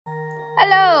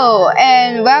Hello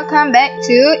and welcome back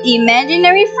to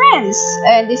Imaginary Friends,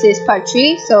 and this is part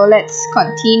 3, so let's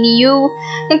continue.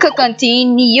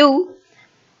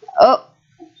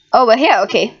 Oh, we're here.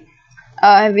 Okay.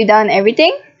 Have we done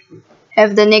everything?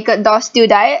 Have the naked doll still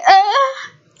died?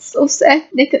 So sad,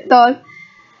 naked doll.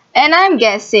 And I'm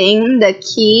guessing the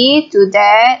key to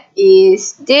that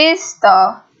is this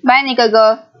doll. Bye, naked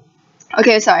girl.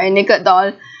 Okay, sorry, naked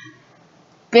doll.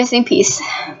 Rest in peace.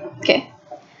 Okay.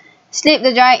 Sleep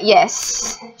the giant,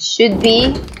 yes. Should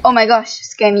be. Oh my gosh,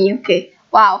 scare me. Okay.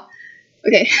 Wow.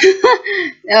 Okay.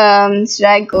 Should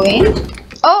I go in?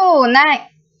 Oh, nice.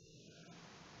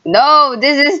 No,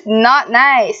 this is not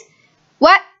nice.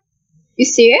 What? You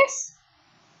serious?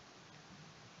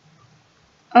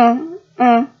 Oh,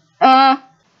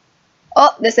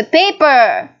 there's a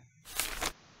paper.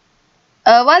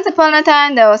 Once upon a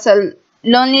time, there was a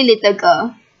lonely little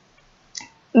girl.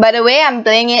 By the way, I'm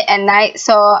playing it at night,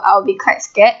 so I'll be quite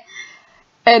scared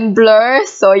and blur.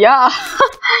 So yeah,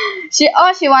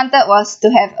 all she wanted was to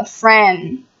have a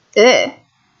friend. Ugh.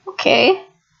 Okay.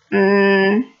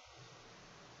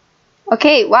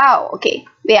 Okay. Wow. Okay.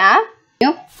 Yeah.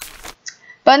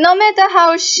 But no matter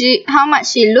how much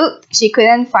she looked, she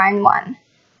couldn't find one.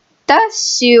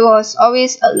 Thus, she was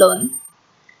always alone.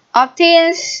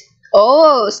 Obtains.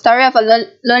 Oh, story of a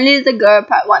lonely little girl,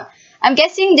 part 1. I'm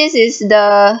guessing this is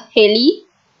the Haley.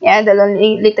 Yeah, the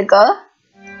lonely little girl.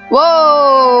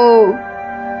 Whoa!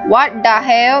 What the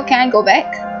hell? Can I go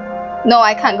back? No,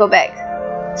 I can't go back.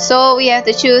 So we have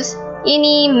to choose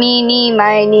eeny, meeny,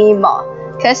 miny, moe.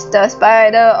 Catch the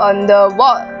spider on the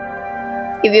wall.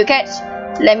 If you catch,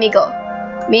 let me go.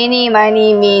 Meeny,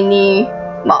 miny, meeny,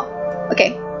 moe.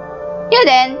 Okay. Yeah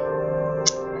then.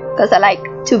 Because I like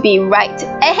to be right.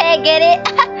 Hey, get it?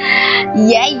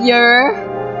 Yeah.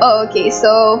 Oh, okay,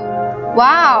 so,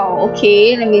 wow,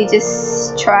 okay, let me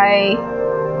just try.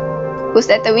 Who's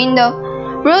at the window?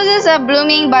 Roses are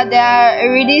blooming, but there are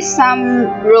already some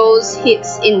rose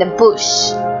hips in the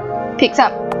bush. Picks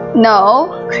up.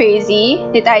 No, crazy.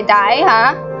 Did I die,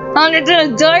 huh? Oh, did I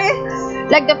die?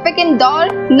 Like the freaking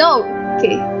doll? No.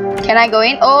 Okay, can I go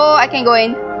in? Oh, I can go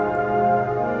in.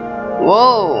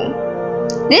 Whoa.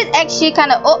 This actually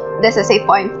kind of, oh, there's a save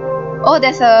point. Oh,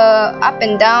 there's a up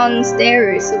and down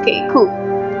stairs. Okay, cool.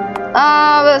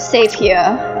 We'll save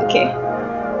here. Okay.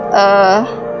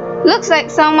 Looks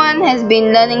like someone has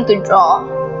been learning to draw.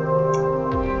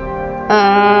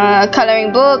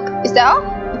 Coloring book. Is that all?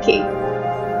 Okay.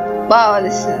 Wow,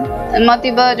 this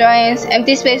multiple drawings.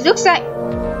 Empty space. Looks like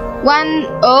one.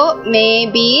 Oh,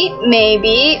 maybe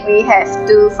we have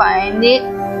to find it.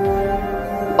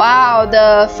 Wow,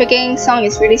 the freaking song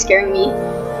is really scaring me.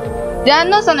 There are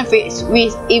notes on the fridge.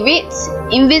 It reads,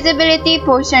 invisibility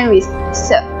potion with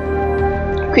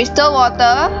crystal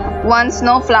water, 1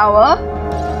 snowflower,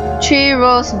 3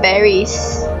 rose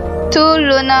berries, 2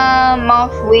 lunar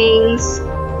moth wings.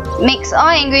 Mix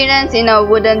all ingredients in a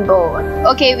wooden bowl.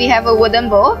 Okay, we have a wooden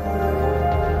bowl.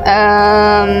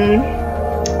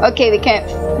 Okay, we can't.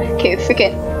 Okay,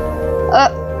 freaking.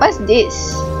 What's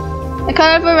this? A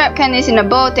colorful wrap can is in a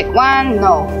bowl. Take 1.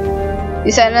 No.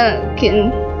 This island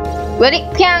can. Will it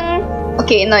piang?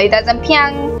 Okay, no, it doesn't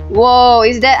piang. Whoa,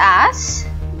 is that us?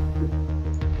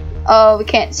 Oh, we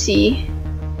can't see.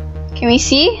 Can we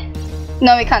see?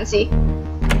 No, we can't see.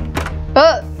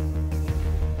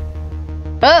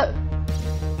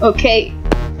 Okay.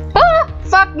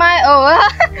 Fuck my.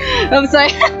 I'm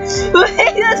sorry.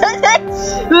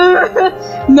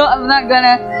 No, I'm not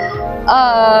gonna.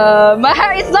 My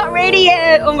heart is not ready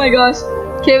yet. Oh my gosh.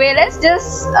 Okay, wait. Let's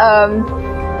just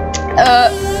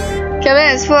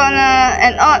Kevin is full on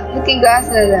an odd looking glass.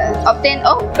 Obtain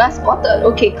glass bottle.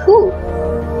 Okay, cool.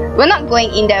 We're not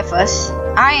going in there first.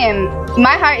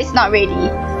 My heart is not ready.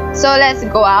 So let's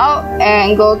go out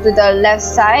and go to the left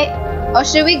side. Or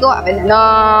should we go up and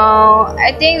no?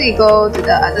 I think we go to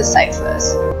the other side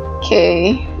first.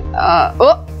 Okay.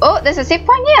 There's a save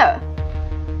point here.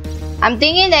 I'm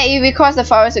thinking that if we cross the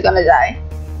forest, we're gonna die.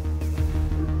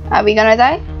 Are we gonna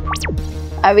die?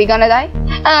 Are we gonna die?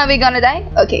 Are we gonna die?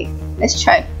 Okay. Let's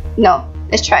try. No,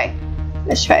 let's try.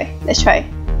 Let's try.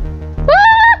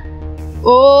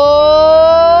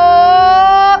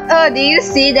 Ah! Oh, do you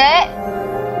see that?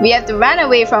 We have to run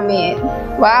away from it.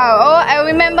 Wow. Oh, I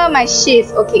remember my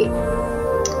shift. Okay.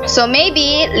 So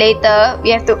maybe later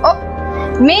we have to.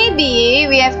 Maybe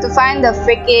we have to find the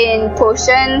freaking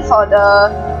potion for the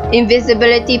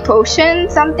invisibility potion,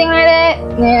 something like that.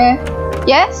 Yeah.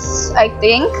 Yes, I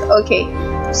think. Okay.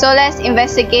 So let's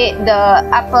investigate the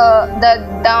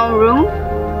down room.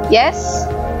 Yes.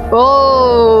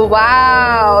 Oh,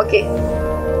 wow. Okay.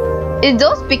 Is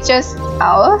those pictures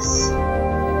ours?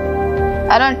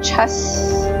 I don't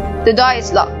trust. The door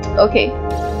is locked. Okay.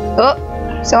 Oh,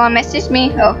 someone messaged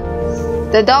me. Oh,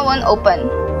 the door won't open.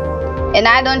 And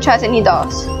I don't trust any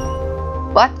doors.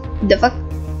 What the fuck?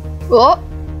 Oh.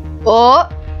 Oh.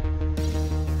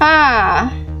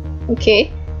 Ah.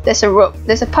 Okay. There's a rope.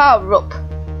 There's a pile of rope.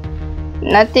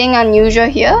 Nothing unusual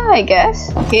here, I guess.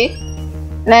 Okay.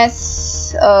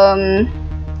 Let's then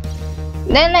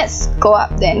let's go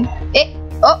up then.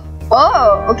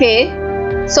 Oh, okay.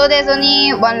 So there's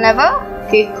only one level?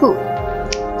 Okay, cool.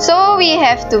 So we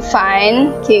have to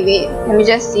find, okay, wait, let me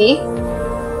just see.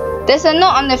 There's a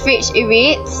note on the fridge. It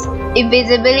reads,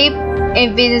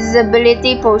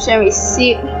 invisibility potion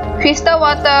received, crystal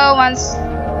water, 1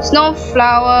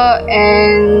 snowflower,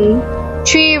 and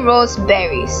 3 rose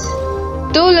berries.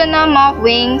 2 lunar moth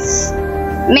wings.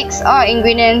 Mix all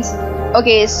ingredients.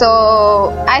 Okay,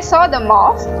 so I saw the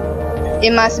moth.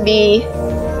 It must be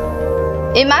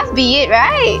it,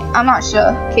 right? I'm not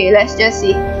sure. Okay, let's just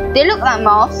see. They look like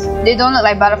moths. They don't look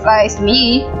like butterflies to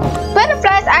me.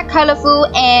 Butterflies are colorful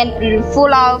and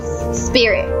full of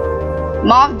spirit.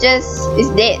 Moth just is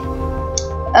dead.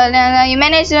 You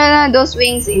managed those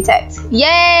wings intact.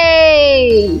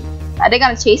 Yay! Are they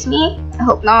gonna chase me? I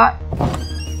hope not.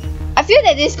 I feel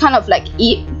that this kind of like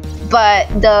eat, but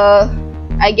the,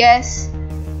 I guess,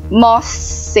 more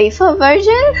safer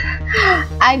version?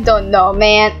 I don't know,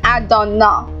 man. I don't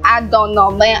know,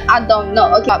 man. I don't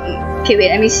know. Okay, wait,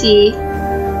 let me see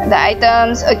the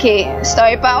items. Okay,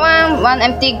 story part 1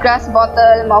 empty glass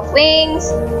bottle, moth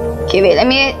wings. Okay, wait, let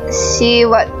me see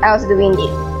what else do we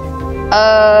need.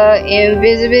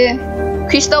 Invisible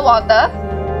crystal water.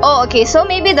 Oh, okay, so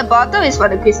maybe the bottle is for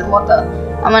the crystal water.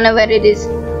 I wonder where it is.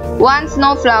 1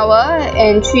 snowflower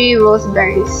and 3 rose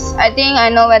berries. I think I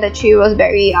know where the 3 rose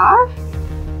berries are.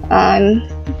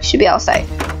 Should be outside.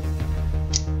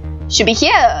 Should be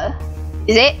here.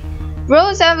 Is it?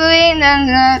 Rose Evelyn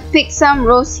and pick some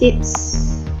rose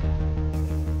hips.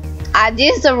 Are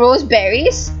these the rose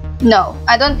berries? No,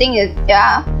 I don't think it.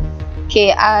 Yeah.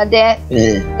 Okay. That.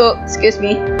 Oh, excuse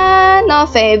me. No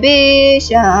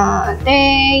fabrication.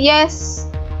 Yes.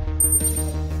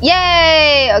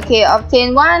 Yay! Okay,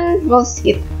 obtain 1 rose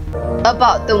hip.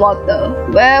 About the water.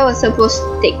 Where was supposed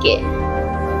to take it?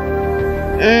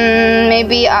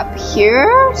 Maybe up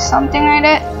here? Something like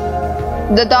that.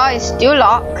 The door is still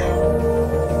locked.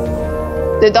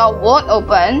 The door won't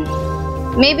open.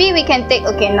 Maybe we can take.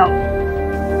 Okay, no.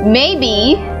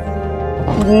 Maybe.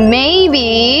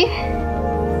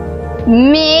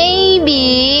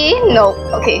 No.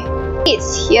 Okay.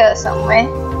 It's here somewhere.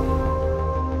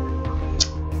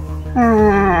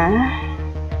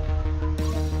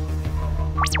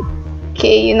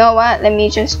 Okay, you know what? Let me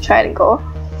just try to go.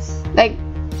 Like,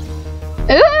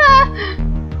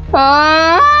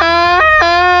 how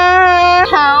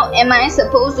am I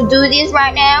supposed to do this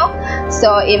right now?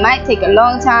 So it might take a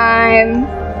long time,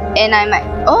 and I might.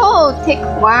 Oh, take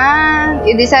 1.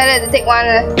 You decided to take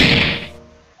 1.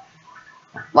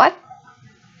 What?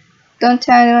 Don't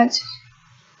tell me much.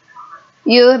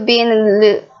 You've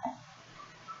been.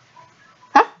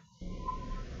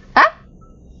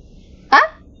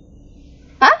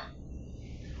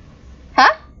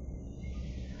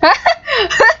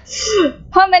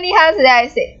 How many times did I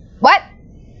say? What?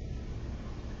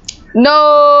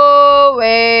 No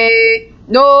way.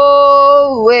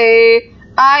 No way.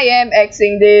 I am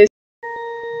Xing this.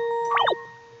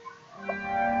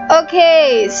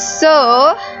 Okay,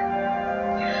 so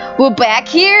we're back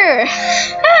here.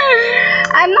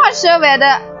 I'm not sure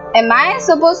whether am I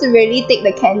supposed to really take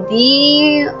the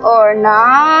candy or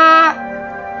not.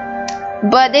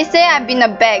 But they say I've been a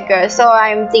bad girl, so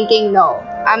I'm thinking no.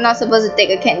 I'm not supposed to take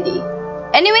a candy.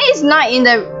 Anyway, it's not in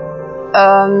the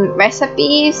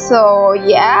recipe, so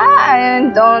yeah, I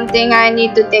don't think I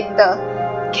need to take the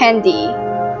candy.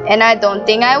 And I don't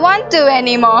think I want to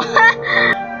anymore.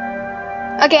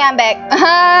 Okay, I'm back.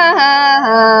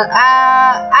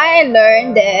 I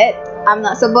learned that I'm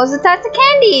not supposed to touch the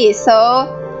candy, so,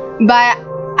 but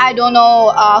I don't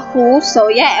know who, so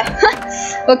yeah.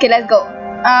 Okay, let's go.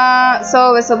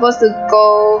 So we're supposed to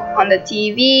go on the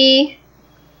TV.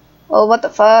 Oh, what the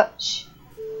fudge?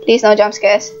 Please no jump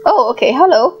scares. Oh, okay,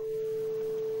 hello.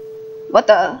 What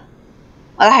the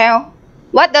hell?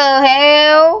 What the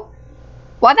hell?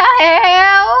 What the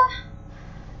hell?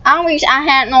 I wish I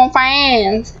had no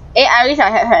friends. I wish I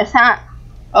had friends.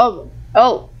 Oh.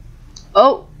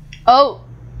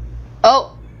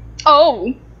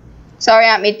 Sorry,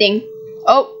 I'm eating.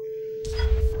 Oh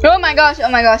my gosh.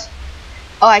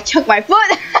 Oh, I choked my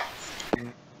foot.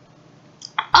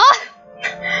 Oh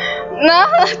no.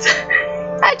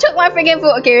 I choked my freaking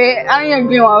foot. Okay, wait. I need a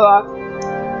green water.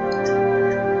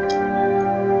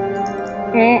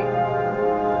 Okay.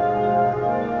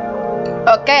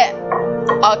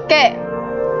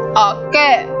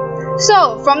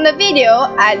 So from the video,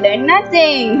 I learned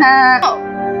nothing.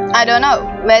 I don't know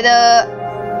whether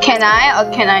can I or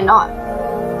can I not.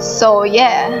 So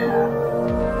yeah.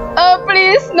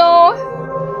 Please no.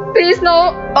 Please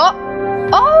no.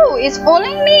 Oh, it's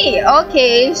following me.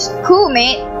 Okay, cool,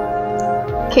 mate.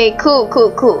 Okay, cool.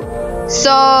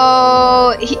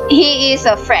 So he is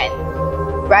a friend,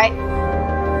 right?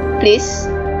 Please,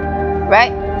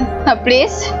 right?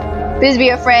 Please be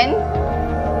a friend.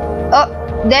 Oh,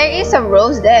 there is a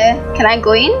rose there. Can I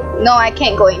go in? No, I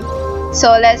can't go in.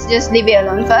 So let's just leave it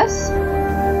alone first.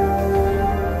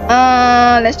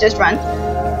 Let's just run.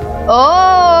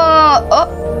 Whoa.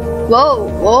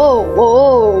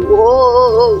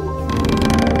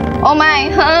 Oh my,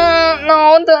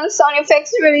 no, the sound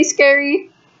effects are really scary.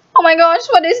 Oh my gosh,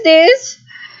 what is this?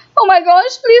 Oh my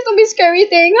gosh, please don't be scary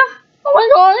thing. Oh my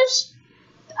gosh,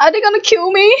 are they gonna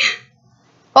kill me?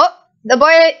 Oh, the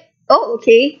boy, oh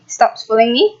okay, stops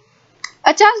following me.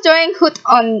 A child's drawing hooked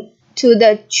on to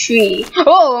the tree.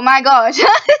 Oh my gosh,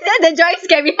 the drawing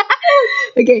scared me.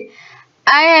 Okay,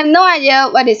 I have no idea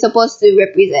what it's supposed to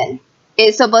represent.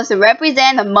 It's supposed to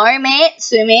represent a mermaid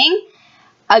swimming,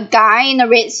 a guy in a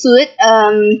red suit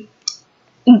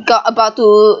about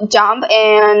to jump,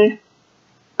 and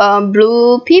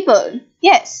blue people.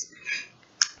 Yes.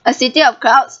 A city of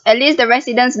clouds. At least the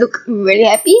residents look really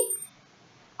happy.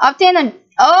 Obtain a...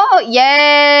 Oh,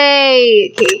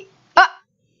 yay! Okay. Oh,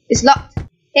 it's locked.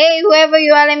 Hey, whoever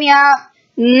you are, let me out.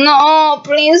 No,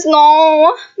 please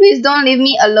no. Please don't leave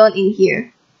me alone in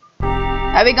here.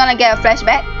 Are we gonna get a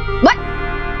flashback? What?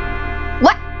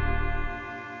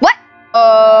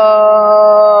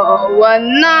 Oh, we're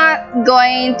not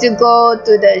going to go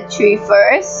to the tree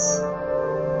first.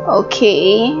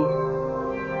 Okay.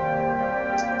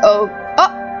 Oh,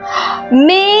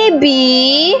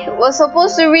 maybe we're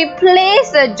supposed to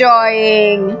replace the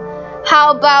drawing.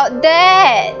 How about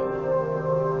that?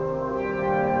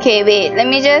 Okay, wait, let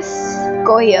me just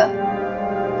go here.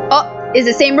 Oh, it's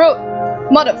the same road.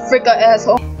 Motherfreaker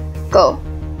asshole. Go.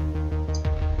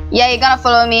 Yeah, you're gonna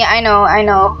follow me. I know,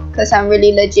 cause I'm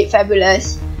really legit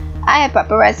fabulous. I have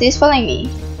paparazzis following me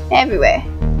everywhere.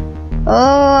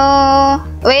 Oh,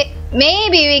 wait,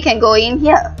 maybe we can go in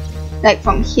here. Like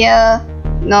from here.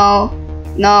 No.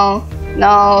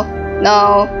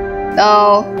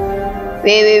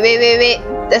 Wait.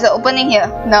 There's an opening here.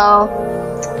 No.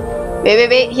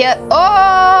 Wait, here. Oh,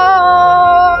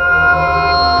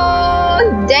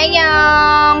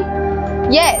 damn.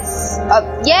 Yes.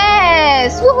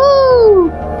 Yes. Woohoo.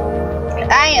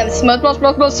 I am smart. Not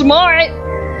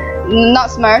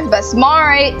smart, but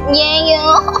smart. Yeah.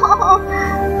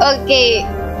 Okay.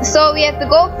 So we have to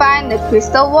go find the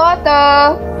crystal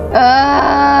water.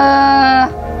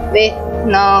 Wait,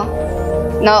 no.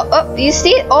 Oh, you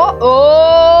see it? Oh.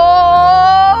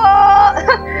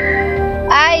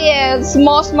 I am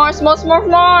smart.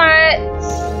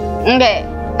 Okay,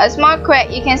 a small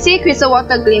crack. You can see crystal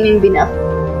water gleaming beneath.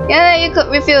 Yeah, you could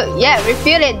refill. Yeah,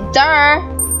 refill it. Duh.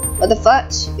 What the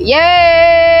fudge?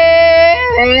 Yeah.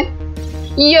 Oh,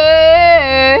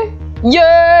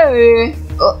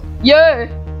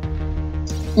 yeah.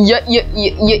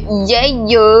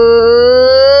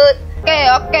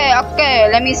 Okay.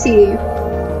 Let me see.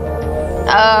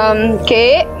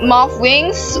 Okay. Moth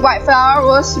wings, white flower,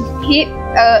 rose hip.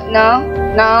 No.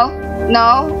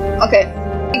 Okay.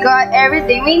 We got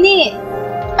everything we need.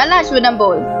 A large wooden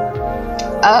bowl.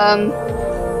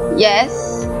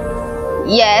 Yes.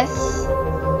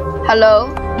 Hello.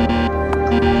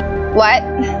 What?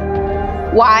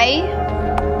 Why?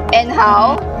 And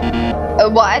how?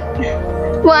 What?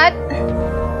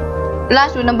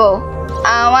 Large wooden bowl.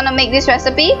 I wanna make this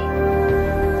recipe.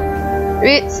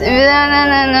 Mix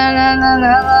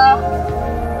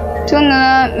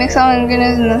all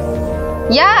ingredients.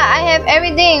 Yeah, I have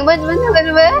everything. What?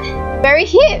 Very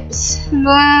hips.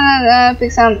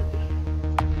 Pick some.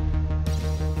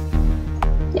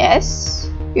 Yes.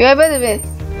 You have it.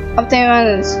 Obtain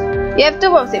ones. You have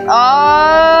two of it.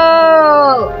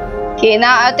 Oh. Okay,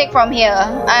 now I'll take from here.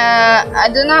 I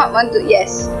do not want to.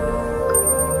 Yes.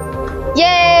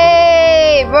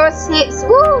 Yay! Rose hips.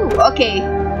 Woo! Okay.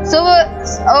 So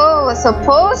we're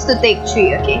supposed to take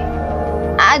 3. Okay.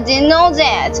 I didn't know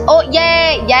that. Oh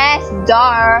yeah. Yes.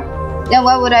 Duh. Then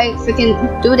why would I freaking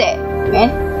do that,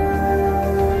 man?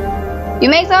 You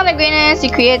make all the ingredients. You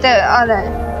created all the.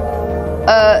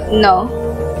 No.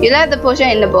 You left the potion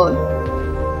in the bowl.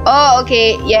 Oh,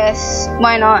 okay. Yes.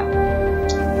 Why not?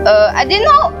 I didn't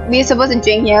know we're supposed to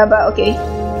drink here, but okay.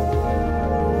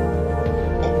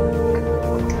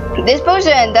 This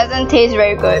potion doesn't taste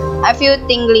very good. I feel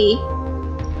tingly.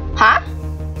 Huh?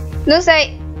 Looks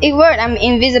like it worked. I'm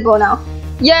invisible now.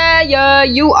 Yeah,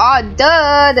 you are.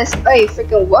 Duh. That's it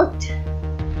freaking worked.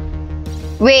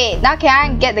 Wait, now can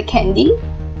I get the candy?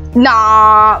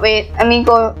 Nah, wait. Let me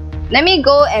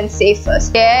go and save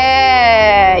first.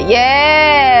 Yeah,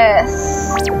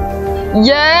 yes.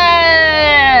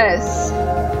 Yes.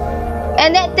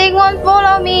 And that thing won't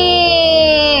follow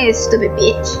me. Stupid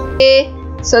bitch. Okay,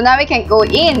 so now we can go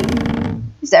in.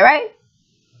 Is that right?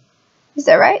 Is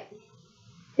that right?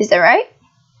 Is that right?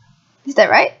 Is that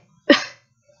right?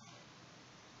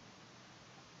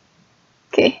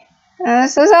 Okay.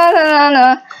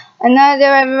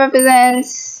 Another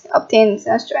represents obtains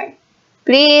a strength.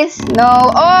 Please,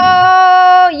 no.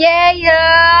 Oh,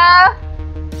 yeah.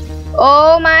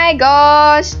 Oh my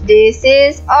gosh, this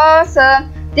is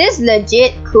awesome. This is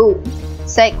legit cool.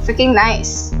 It's like freaking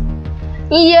nice.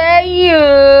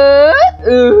 Yeah.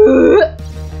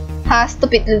 Ha,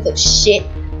 stupid little shit.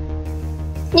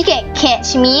 You can't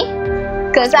catch me,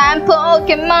 cause I'm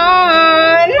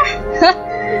Pokemon.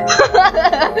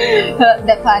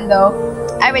 That pun though,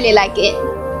 I really like it.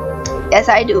 Yes,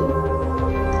 I do.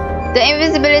 The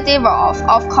invisibility off,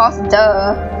 of course,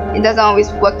 duh. It doesn't always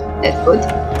work that good.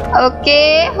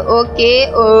 Okay.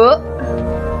 Oh.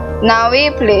 Now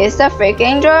we place the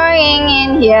freaking drawing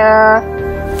in here.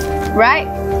 Right?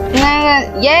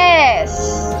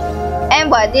 Yes. And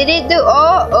what did it do?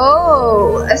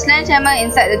 Oh, a sledgehammer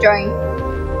inside the drawing.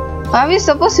 What are we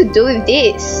supposed to do with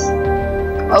this?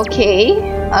 Okay.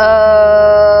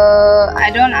 I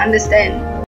don't understand.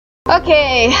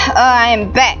 Okay, I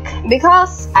am back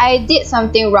because I did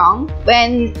something wrong.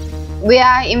 When we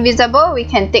are invisible, we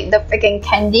can take the freaking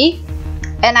candy,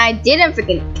 and I didn't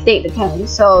freaking take the candy.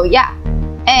 So yeah,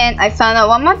 and I found out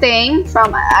one more thing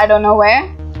from I don't know where,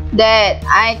 that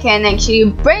I can actually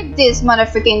break this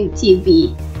motherfucking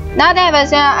TV. Now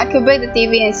that I could break the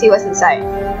TV and see what's inside.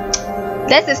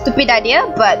 That's a stupid idea,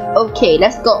 but okay,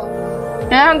 let's go.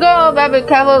 Now go, but be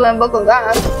careful when broken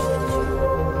glass.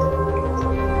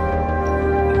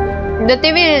 The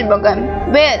TV is broken.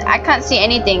 Wait, I can't see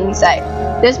anything inside.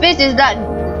 The space is not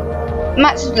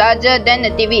much larger than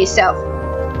the TV itself.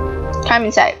 Climb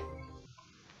inside.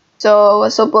 So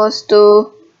we're supposed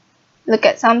to look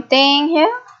at something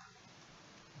here.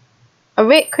 A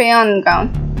red crayon on the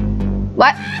ground.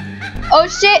 What? Oh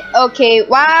shit! Okay,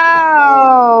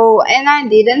 wow! And I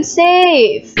didn't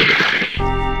save.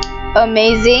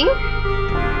 Amazing.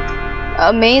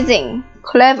 Amazing.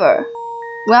 Clever.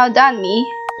 Well done, me.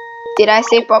 Did I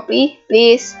save properly?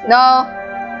 Please. No.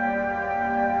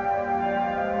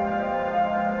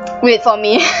 Wait for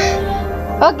me.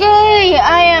 Okay,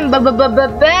 I am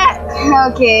back.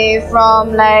 Okay,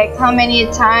 from like how many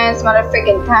times,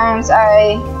 motherfucking times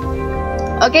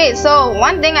Okay, so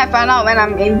one thing I found out when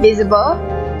I'm invisible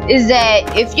is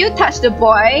that if you touch the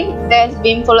boy that's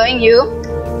been following you,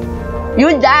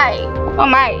 you die. Oh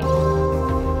my.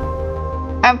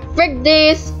 I'm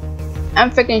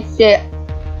freaking shit.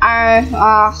 I'm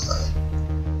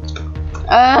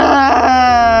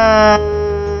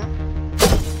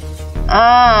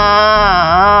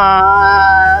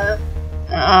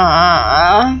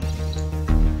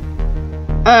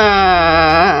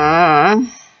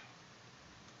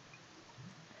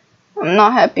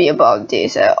not happy about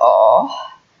this at all.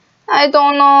 I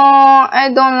don't know. I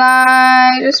don't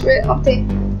like this red okay.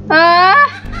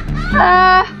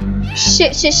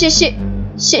 Shit.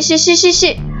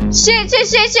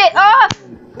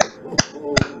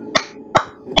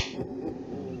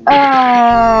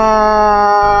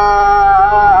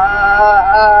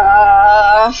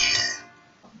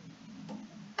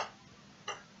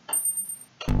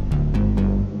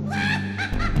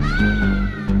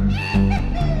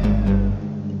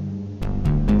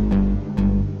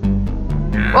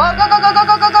 Oh, go.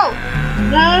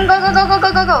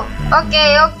 Go.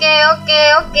 Okay.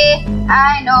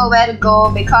 I know where to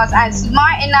go because I'm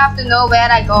smart enough to know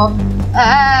where I go.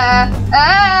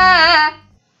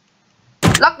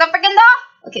 Lock the freaking door.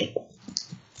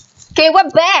 Okay, we're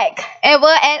back and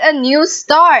we're at a new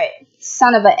start.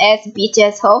 Son of a ass bitch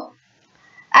asshole.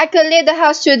 I could leave the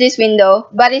house through this window,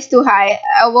 but it's too high.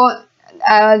 I'll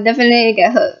definitely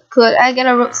get hurt. Could I get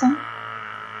a rope some?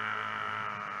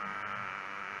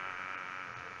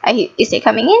 Is he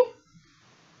coming in?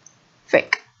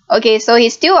 Frick. Okay, so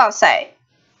he's still outside.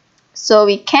 So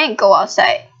we can't go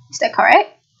outside. Is that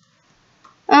correct?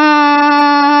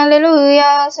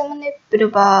 Hallelujah.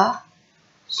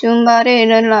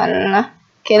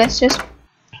 Okay, let's just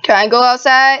try and go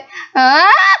outside.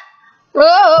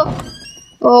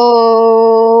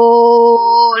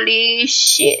 Holy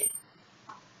shit.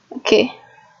 Okay.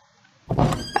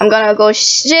 I'm gonna go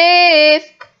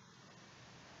shift.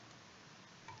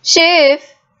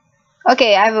 Shift.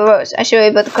 Okay, I have a rose. I should be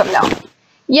able to come down.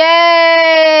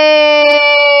 Yay!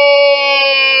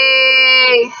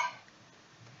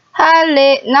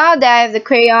 Now that I have the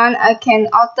crayon, I can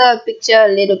alter a picture a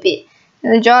little bit.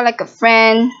 I'll draw like a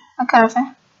friend. What kind of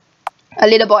friend? A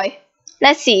little boy.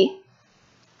 Let's see.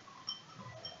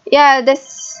 Yeah,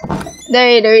 that's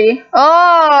there.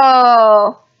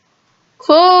 Oh,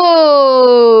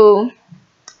 cool.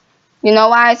 You know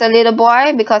why it's a little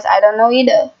boy? Because I don't know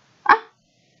either. Huh?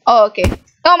 Oh, okay.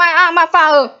 Oh my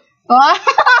father. Oh,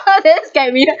 that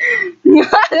scared me.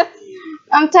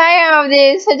 I'm tired of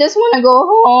this. I just want to go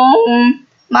home.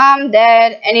 Mom,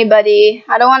 Dad, anybody.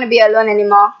 I don't want to be alone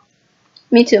anymore.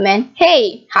 Me too, man.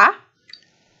 Hey, huh?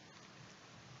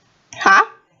 Huh?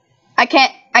 I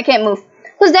can't move.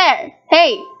 Who's there?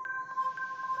 Hey.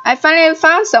 I finally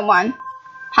found someone.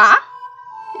 Huh?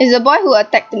 It's the boy who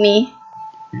attacked me.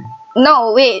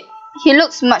 No, wait. He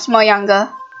looks much more younger.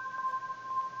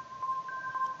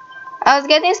 I was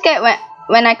getting scared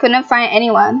when I couldn't find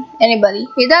anybody.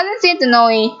 He doesn't seem to know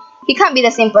me. He can't be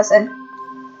the same person.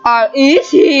 Or is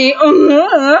he?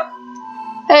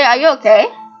 Hey, are you okay?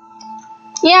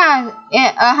 Yeah,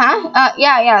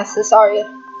 so sorry.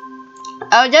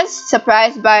 I was just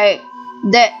surprised by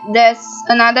that there's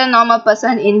another normal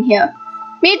person in here.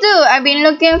 Me too. I've been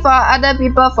looking for other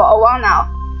people for a while now.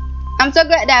 I'm so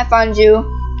glad that I found you.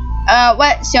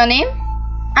 What's your name?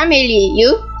 I'm Haley.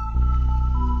 You?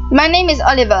 My name is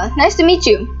Oliver. Nice to meet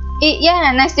you.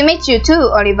 Yeah, nice to meet you too,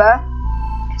 Oliver.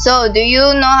 So, do you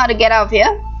know how to get out of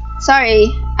here?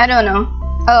 Sorry, I don't know.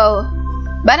 Oh,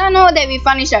 but I know that we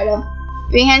found each other.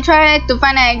 We can try to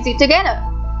find an exit together.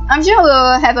 I'm sure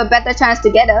we'll have a better chance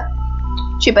together.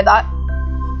 Triple dot.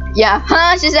 Yeah,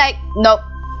 she's like, nope,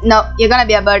 you're gonna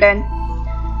be a burden.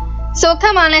 So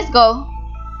come on, let's go.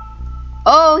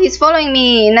 Oh, he's following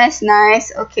me. That's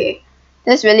nice. Okay,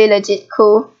 that's really legit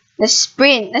cool. Let's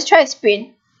sprint. Let's try a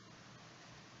sprint.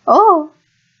 Oh,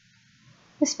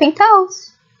 there's pink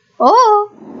towels. Oh,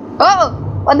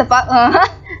 what the fuck?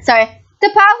 Sorry. The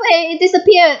pathway, it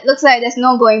disappeared. Looks like there's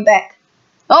no going back.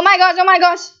 Oh my gosh.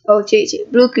 Oh,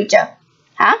 blue creature.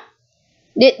 Huh?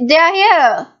 They are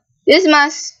here. This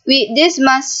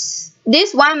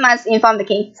one must inform the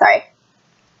king. Sorry.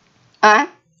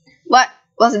 What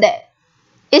was that?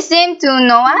 It seemed to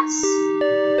know us.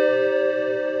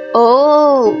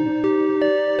 Oh,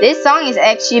 this song is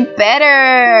actually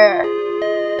better.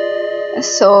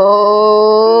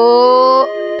 So,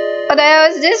 what the hell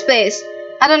is this place?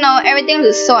 I don't know, everything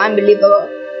looks so unbelievable.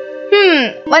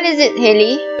 What is it,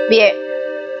 Haley? Weird.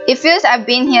 It feels I've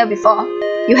been here before.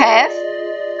 You have?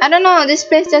 I don't know, this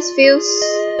place just feels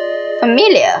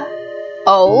familiar.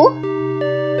 Oh?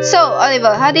 So,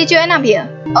 Oliver, how did you end up here?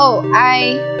 Oh,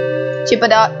 Triple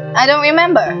dot. I don't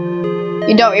remember.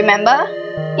 You don't remember?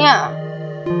 Yeah.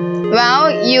 Well,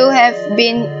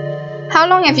 how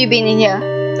long have you been in here?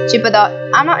 Triple dot.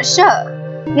 I'm not sure.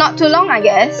 Not too long, I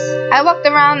guess. I walked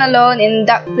around alone in a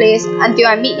dark place until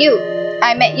I met you.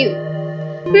 I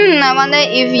wonder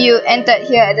if you entered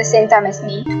here at the same time as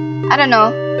me. I don't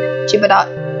know. Triple dot.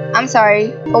 I'm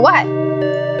sorry. For what?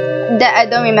 That I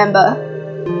don't remember.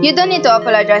 You don't need to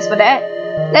apologize for that.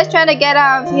 Let's try to get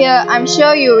out of here. I'm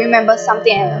sure you remember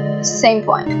something at the same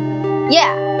point.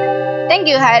 Yeah. Thank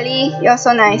you, Hailey. You're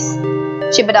so nice.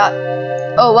 Triple dot.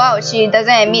 Oh wow, she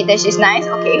doesn't admit that she's nice.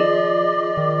 Okay.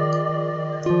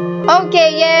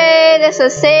 Okay, yay! That's a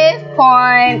save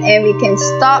point, and we can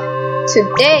stop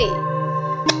today.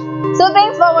 So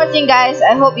thanks for watching, guys.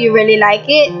 I hope you really like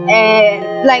it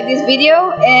and like this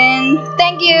video. And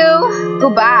thank you.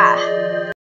 Goodbye.